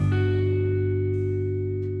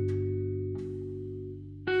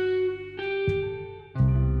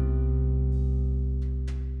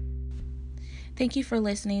Thank you for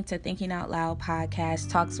listening to Thinking Out Loud podcast,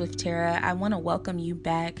 Talks with Tara. I want to welcome you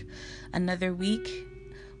back another week.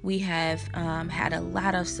 We have had a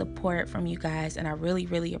lot of support from you guys, and I really,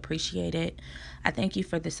 really appreciate it. I thank you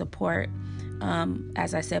for the support.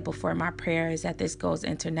 As I said before, my prayer is that this goes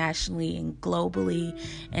internationally and globally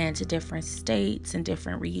and to different states and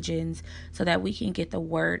different regions so that we can get the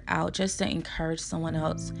word out just to encourage someone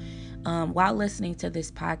else. While listening to this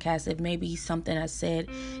podcast, if maybe something I said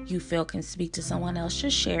you feel can speak to someone else,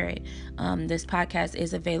 just share it. This podcast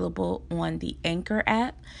is available on the Anchor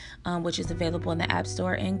app, which is available in the App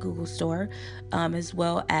Store and Google Store, as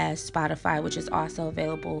well as Spotify, which is also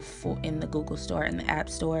available in the Google Store and the App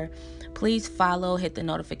Store. Please follow, hit the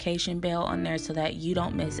notification bell on there so that you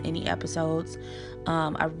don't miss any episodes.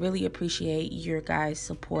 I really appreciate your guys'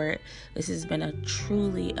 support. This has been a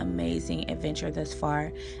truly amazing adventure thus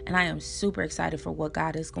far, and I am super excited for what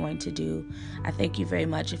God is going to do. I thank you very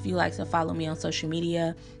much. If you like to follow me on social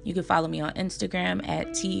media, you can follow me on Instagram at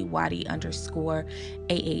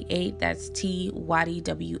TWaddy_888. That's TWaddy,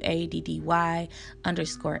 WADDY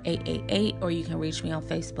 _888, or you can reach me on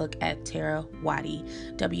Facebook at Tara Waddy,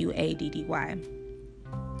 WADDY.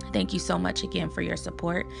 Thank you so much again for your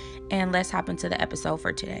support, and let's hop into the episode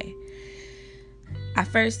for today. I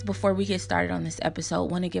first, before we get started on this episode,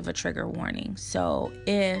 want to give a trigger warning. So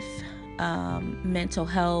if mental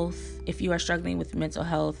health, if you are struggling with mental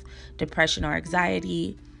health, depression or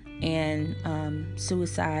anxiety, and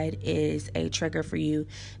suicide is a trigger for you,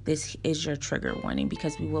 this is your trigger warning,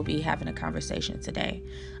 because we will be having a conversation today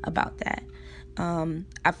about that.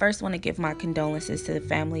 I first want to give my condolences to the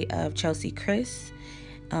family of Chelsea Chris,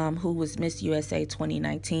 who was Miss USA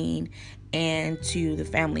 2019, and to the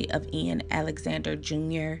family of Ian Alexander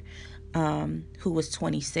Jr., who was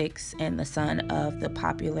 26 and the son of the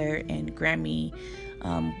popular and Grammy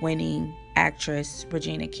winning actress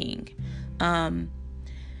Regina King.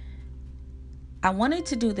 I wanted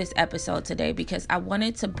to do this episode today because I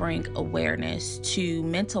wanted to bring awareness to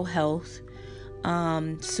mental health,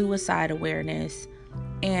 suicide awareness.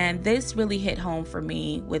 And this really hit home for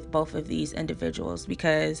me with both of these individuals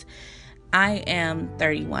because I am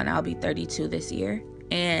 31. I'll be 32 this year.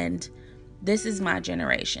 And this is my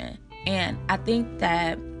generation. And I think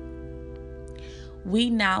that we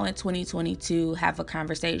now in 2022 have a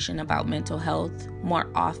conversation about mental health more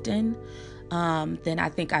often than I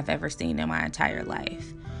think I've ever seen in my entire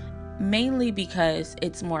life. Mainly because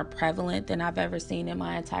it's more prevalent than I've ever seen in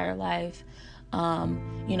my entire life.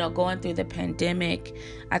 Going through the pandemic,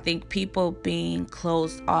 I think people being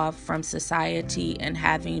closed off from society and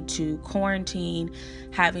having to quarantine,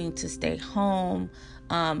 having to stay home.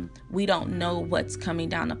 We don't know what's coming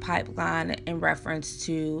down the pipeline in reference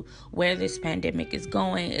to where this pandemic is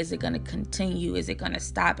going. Is it going to continue? Is it going to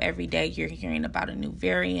stop? Every day you're hearing about a new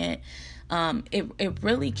variant. It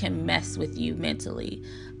really can mess with you mentally.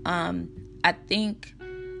 I think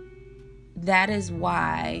that is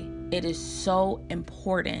why it is so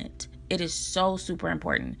important. It is so super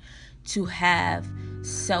important to have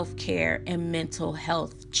self-care and mental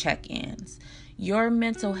health check-ins. Your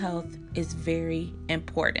mental health is very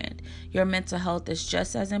important. Your mental health is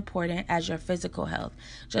just as important as your physical health.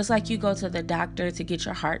 Just like you go to the doctor to get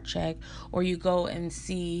your heart checked, or you go and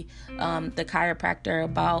see the chiropractor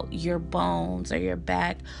about your bones or your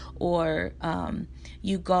back, or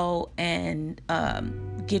you go and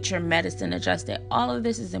get your medicine adjusted. All of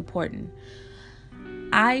this is important.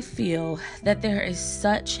 I feel that there is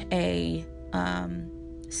such a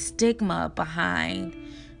stigma behind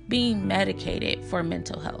being medicated for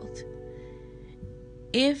mental health.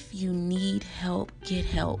 If you need help, get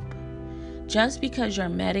help. Just because you're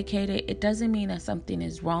medicated, it doesn't mean that something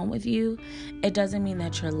is wrong with you. It doesn't mean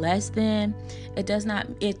that you're less than.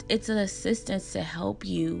 It's an assistance to help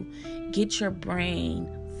you get your brain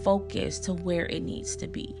focused to where it needs to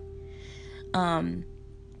be. I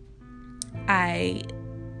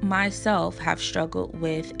myself have struggled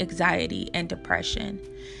with anxiety and depression,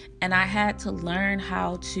 and I had to learn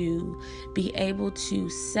how to be able to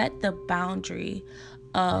set the boundary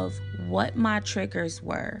of what my triggers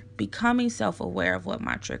were, becoming self-aware of what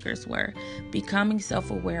my triggers were, becoming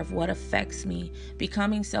self-aware of what affects me,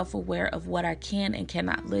 becoming self-aware of what I can and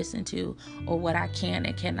cannot listen to, or what I can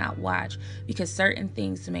and cannot watch, because certain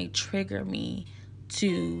things may trigger me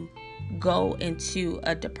to go into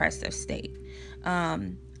a depressive state.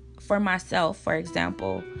 For myself, for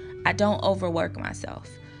example, I don't overwork myself.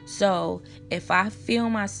 So if I feel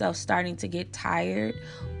myself starting to get tired,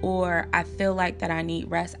 or I feel like that I need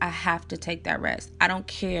rest, I have to take that rest. I don't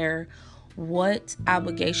care what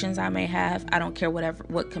obligations I may have. I don't care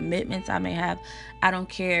what commitments I may have. I don't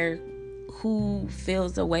care who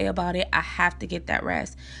feels the way about it, I have to get that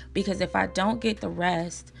rest, because if I don't get the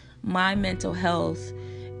rest, my mental health,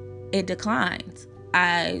 it declines.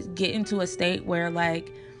 I get into a state where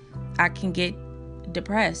like I can get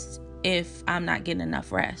depressed if I'm not getting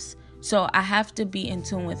enough rest. So I have to be in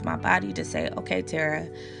tune with my body to say, okay, Tara,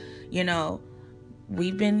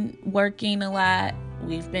 we've been working a lot.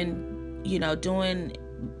 We've been, doing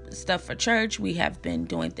stuff for church. We have been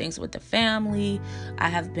doing things with the family. I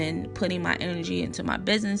have been putting my energy into my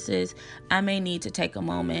businesses. I may need to take a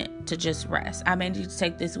moment to just rest. I may need to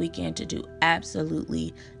take this weekend to do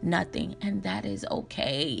absolutely nothing. And that is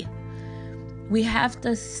okay. We have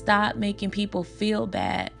to stop making people feel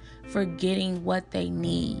bad for getting what they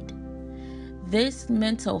need. This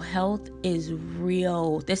mental health is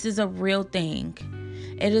real. This is a real thing.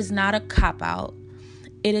 It is not a cop-out.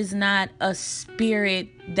 It is not a spirit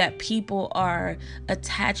that people are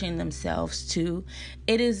attaching themselves to.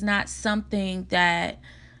 It is not something that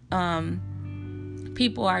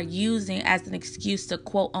people are using as an excuse to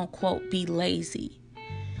quote unquote be lazy.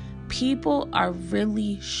 People are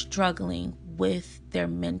really struggling with their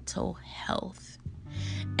mental health.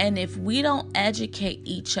 And if we don't educate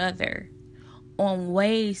each other on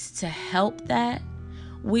ways to help that,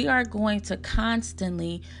 we are going to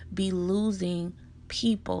constantly be losing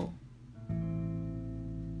people.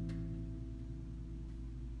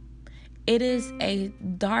 It is a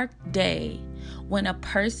dark day when a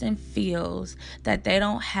person feels that they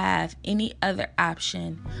don't have any other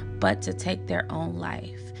option but to take their own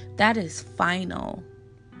life. That is final.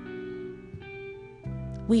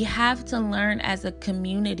 We have to learn as a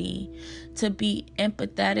community to be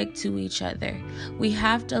empathetic to each other. We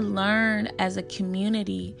have to learn as a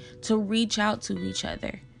community to reach out to each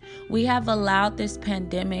other. We have allowed this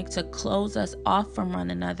pandemic to close us off from one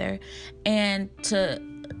another and to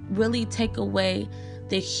really take away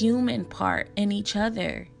the human part in each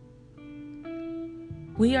other.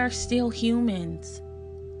 We are still humans.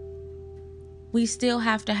 We still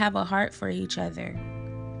have to have a heart for each other.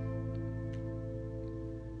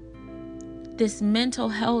 This mental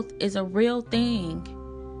health is a real thing.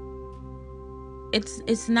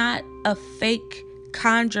 It's not a fake,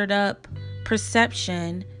 conjured up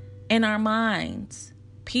perception in our minds.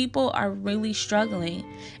 People are really struggling,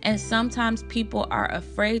 and sometimes people are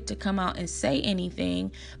afraid to come out and say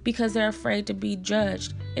anything because they're afraid to be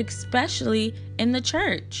judged, especially in the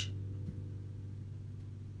church.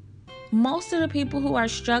 Most of the people who are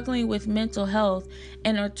struggling with mental health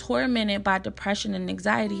and are tormented by depression and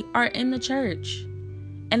anxiety are in the church.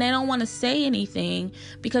 And they don't want to say anything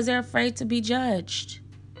because they're afraid to be judged.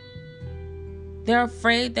 They're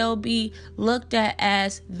afraid they'll be looked at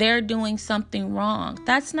as they're doing something wrong.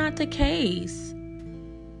 That's not the case.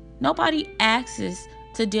 Nobody asks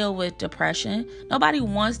to deal with depression. Nobody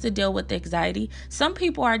wants to deal with anxiety. Some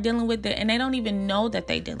people are dealing with it and they don't even know that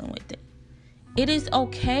they're dealing with it. It is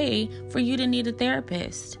okay for you to need a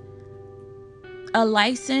therapist. A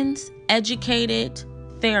licensed, educated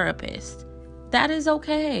therapist. That is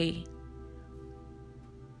okay.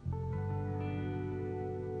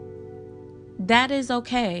 That is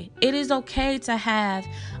okay. It is okay to have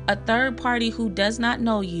a third party who does not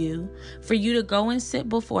know you, for you to go and sit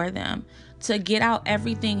before them to get out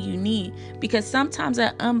everything you need. Because sometimes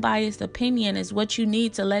an unbiased opinion is what you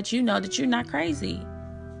need to let you know that you're not crazy.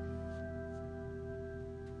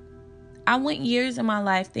 I went years in my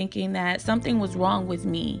life thinking that something was wrong with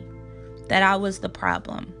me, that I was the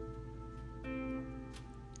problem.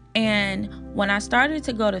 And when I started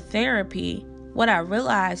to go to therapy, what I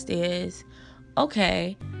realized is,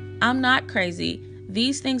 okay, I'm not crazy.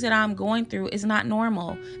 These things that I'm going through is not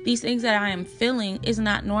normal. These things that I am feeling is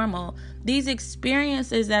not normal. These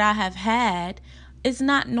experiences that I have had is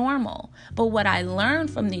not normal. But what I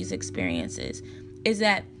learned from these experiences is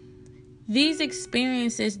that these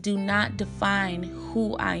experiences do not define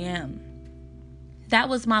who I am. That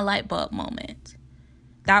was my light bulb moment.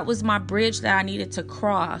 That was my bridge that I needed to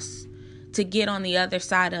cross to get on the other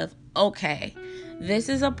side of, okay, this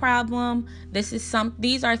is a problem.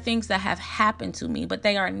 These are things that have happened to me, but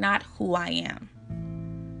they are not who I am.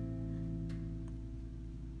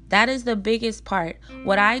 That is the biggest part.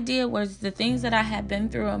 What I did was the things that I had been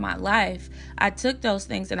through in my life, I took those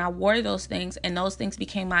things and I wore those things, and those things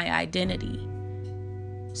became my identity.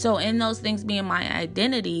 So in those things being my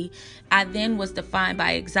identity, I then was defined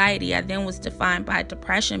by anxiety. I then was defined by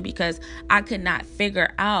depression because I could not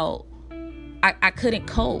figure out, I couldn't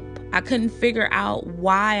cope. I couldn't figure out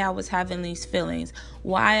why I was having these feelings,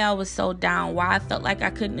 why I was so down, why I felt like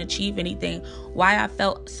I couldn't achieve anything, why I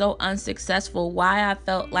felt so unsuccessful, why I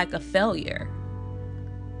felt like a failure.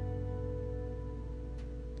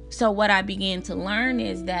 So what I began to learn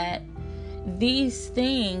is that these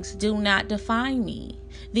things do not define me.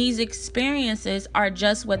 These experiences are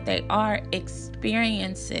just what they are,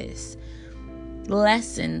 experiences,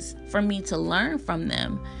 lessons for me to learn from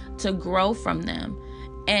them, to grow from them.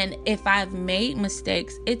 And if I've made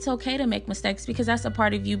mistakes, it's okay to make mistakes, because that's a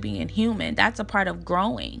part of you being human. That's a part of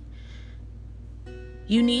growing.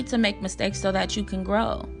 You need to make mistakes so that you can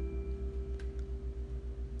grow.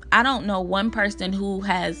 I don't know one person who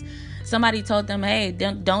has, somebody told them, hey,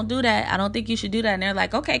 don't do that. I don't think you should do that. And they're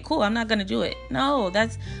like, okay, cool, I'm not going to do it. No,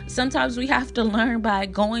 sometimes we have to learn by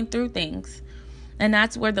going through things. And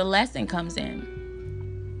that's where the lesson comes in.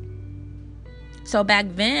 So back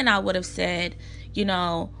then I would have said,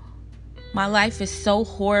 my life is so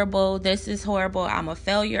horrible. This is horrible. I'm a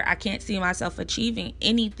failure. I can't see myself achieving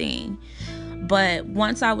anything. But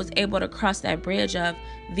once I was able to cross that bridge of,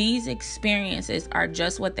 these experiences are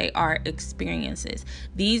just what they are, experiences.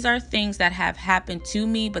 These are things that have happened to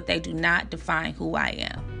me, but they do not define who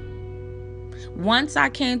I am. Once I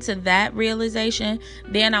came to that realization,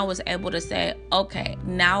 then I was able to say, okay,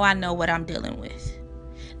 now I know what I'm dealing with.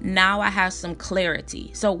 Now I have some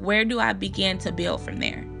clarity. So where do I begin to build from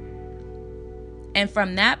there? And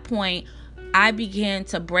from that point, I began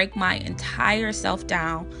to break my entire self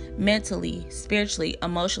down mentally, spiritually,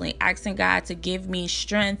 emotionally, asking God to give me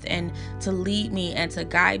strength and to lead me and to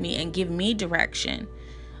guide me and give me direction.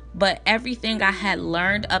 But everything I had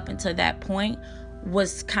learned up until that point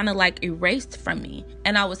was kind of like erased from me.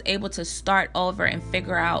 And I was able to start over and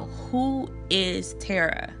figure out, who is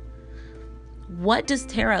Tara? What does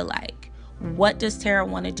Tara like? What does Tara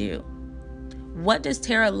want to do? What does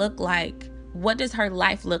Tara look like? What does her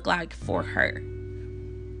life look like for her?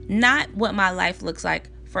 Not what my life looks like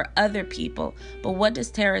for other people, but what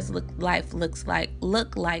does Tara's life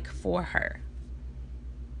look like for her?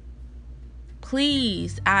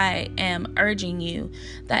 Please, I am urging you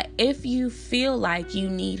that if you feel like you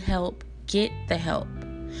need help, get the help.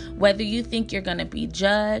 Whether you think you're going to be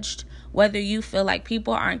judged, whether you feel like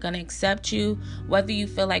people aren't going to accept you, whether you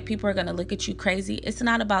feel like people are going to look at you crazy, it's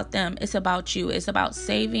not about them. It's about you. It's about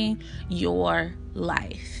saving your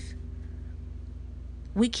life.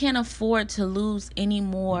 We can't afford to lose any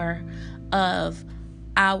more of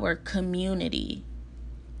our community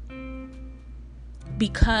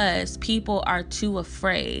because people are too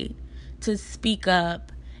afraid to speak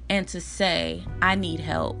up and to say, I need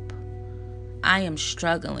help. I am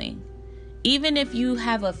struggling. Even if you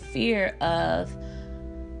have a fear of,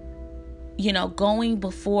 going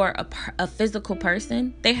before a physical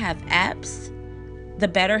person, they have apps. The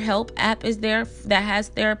BetterHelp app is there that has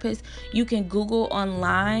therapists. You can Google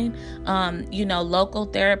online, local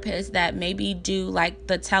therapists that maybe do like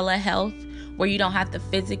the telehealth where you don't have to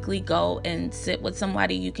physically go and sit with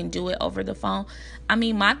somebody. You can do it over the phone. I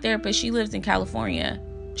mean, my therapist, she lives in California.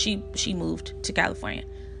 She moved to California,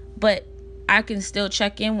 but I can still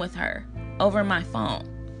check in with her over my phone.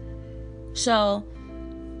 So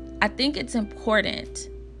I think it's important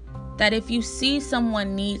that if you see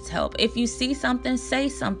someone needs help, if you see something, say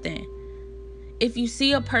something. If you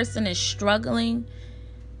see a person is struggling,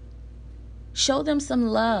 show them some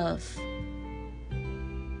love.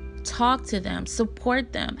 Talk to them,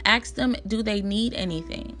 support them, ask them, do they need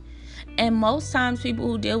anything? And most times people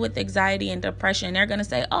who deal with anxiety and depression, they're going to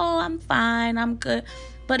say, oh, I'm fine, I'm good.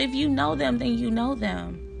 But if you know them, then you know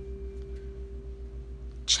them.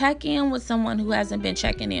 Check in with someone who hasn't been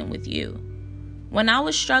checking in with you. When I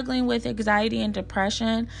was struggling with anxiety and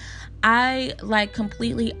depression, I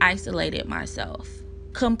completely isolated myself.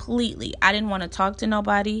 Completely. I didn't want to talk to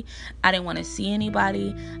nobody. I didn't want to see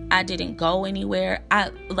anybody. I didn't go anywhere.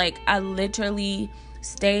 I literally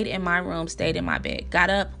stayed in my room, stayed in my bed, got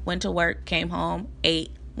up, went to work, came home,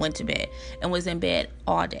 ate, went to bed, and was in bed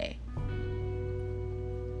all day.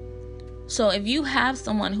 So if you have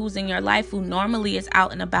someone who's in your life who normally is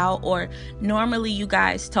out and about, or normally you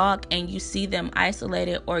guys talk and you see them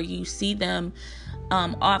isolated, or you see them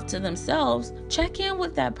off to themselves, check in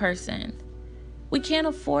with that person. We can't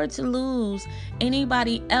afford to lose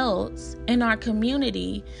anybody else in our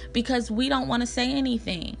community because we don't want to say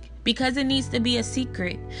anything, because it needs to be a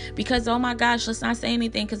secret, because, oh my gosh, let's not say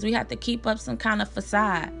anything because we have to keep up some kind of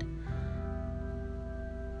facade.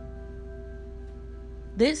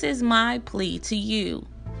 This is my plea to you,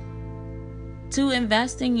 to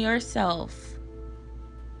invest in yourself.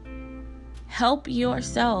 Help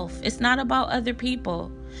yourself. It's not about other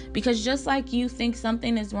people. Because just like you think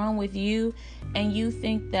something is wrong with you, and you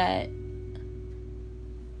think that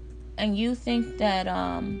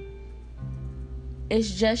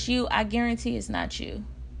it's just you, I guarantee it's not you.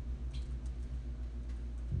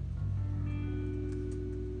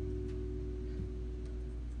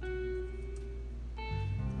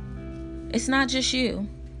 It's not just you.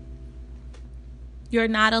 You're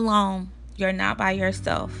not alone. You're not by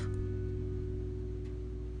yourself.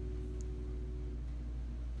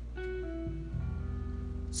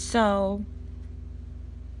 So,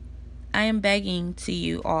 I am begging to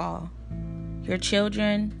you all, your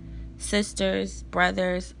children, sisters,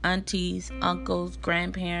 brothers, aunties, uncles,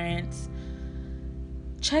 grandparents,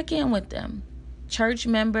 check in with them. Church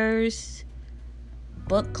members,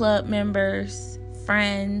 book club members,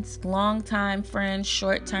 friends, longtime friends,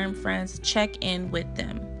 short-term friends, check in with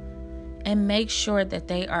them and make sure that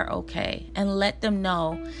they are okay and let them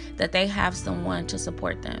know that they have someone to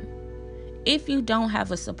support them. If you don't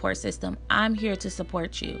have a support system, I'm here to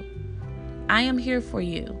support you. I am here for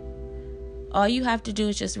you. All you have to do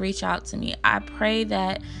is just reach out to me. I pray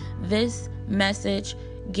that this message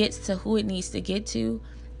gets to who it needs to get to.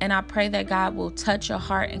 And I pray that God will touch your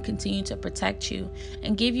heart and continue to protect you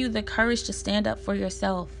and give you the courage to stand up for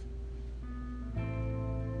yourself.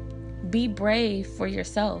 Be brave for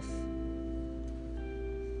yourself.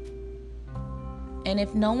 And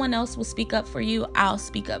if no one else will speak up for you, I'll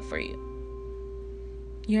speak up for you.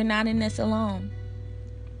 You're not in this alone.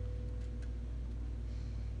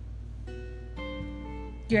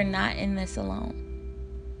 You're not in this alone.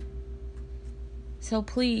 So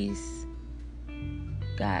please,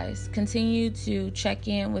 guys, continue to check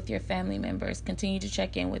in with your family members. Continue to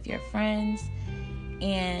check in with your friends.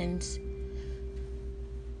 And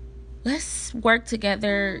let's work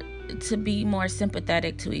together to be more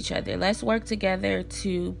sympathetic to each other. Let's work together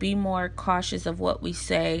to be more cautious of what we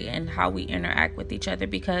say and how we interact with each other,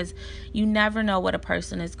 because you never know what a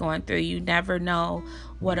person is going through. You never know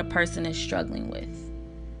what a person is struggling with.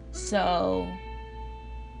 So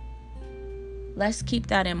let's keep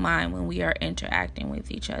that in mind when we are interacting with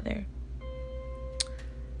each other.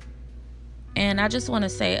 And I just want to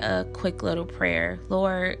say a quick little prayer.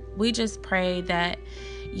 Lord, we just pray that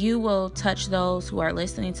you will touch those who are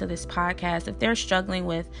listening to this podcast. If they're struggling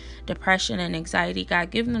with depression and anxiety,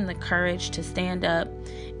 God, give them the courage to stand up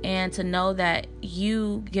and to know that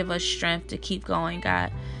you give us strength to keep going,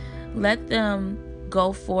 God. Let them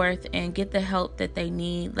go forth and get the help that they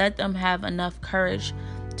need. Let them have enough courage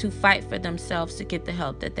to fight for themselves to get the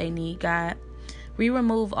help that they need, God. We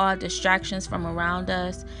remove all distractions from around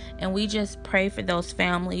us, and we just pray for those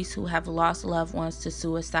families who have lost loved ones to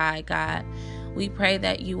suicide, God. We pray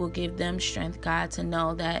that you will give them strength, God, to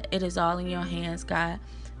know that it is all in your hands, God.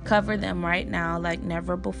 Cover them right now like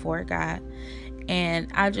never before, God. And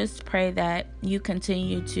I just pray that you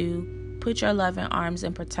continue to put your loving arms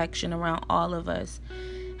and protection around all of us.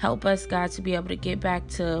 Help us, God, to be able to get back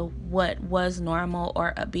to what was normal,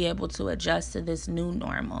 or be able to adjust to this new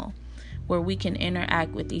normal where we can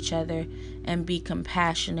interact with each other and be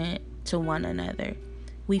compassionate to one another.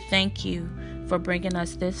 We thank you for bringing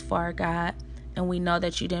us this far, God, and we know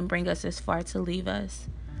that you didn't bring us this far to leave us.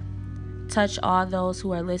 Touch all those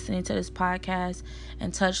who are listening to this podcast,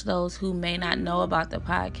 and touch those who may not know about the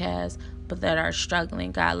podcast but that are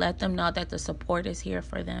struggling. God, let them know that the support is here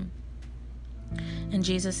for them. In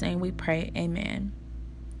Jesus' name we pray, amen.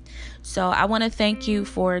 So I want to thank you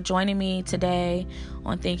for joining me today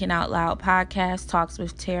on Thinking Out Loud podcast, Talks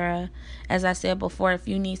with Tara. As I said before, if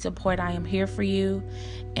you need support, I am here for you.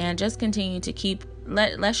 And just continue to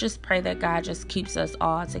let's just pray that God just keeps us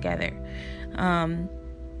all together.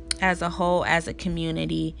 As a whole, as a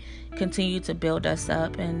community, continue to build us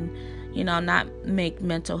up, and not make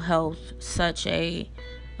mental health such a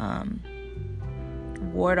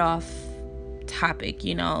ward off topic,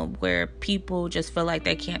 where people just feel like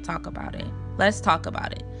they can't talk about it. Let's talk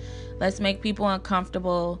about it. Let's make people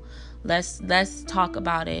uncomfortable. Let's talk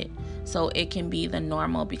about it so it can be the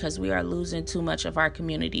normal, because we are losing too much of our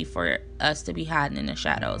community for us to be hiding in the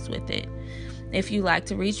shadows with it. If you like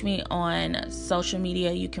to reach me on social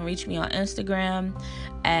media, you can reach me on Instagram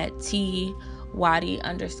at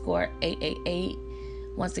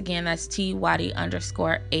TWadi_888. Once again, that's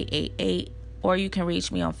TWadi_888. Or you can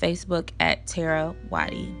reach me on Facebook at Tara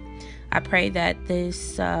Wadi. I pray that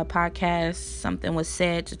this podcast, something was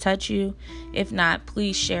said to touch you. If not,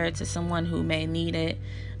 please share it to someone who may need it.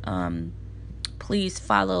 Please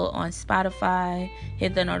follow on Spotify.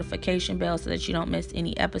 Hit the notification bell so that you don't miss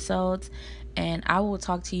any episodes. And I will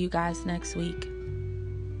talk to you guys next week.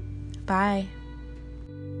 Bye.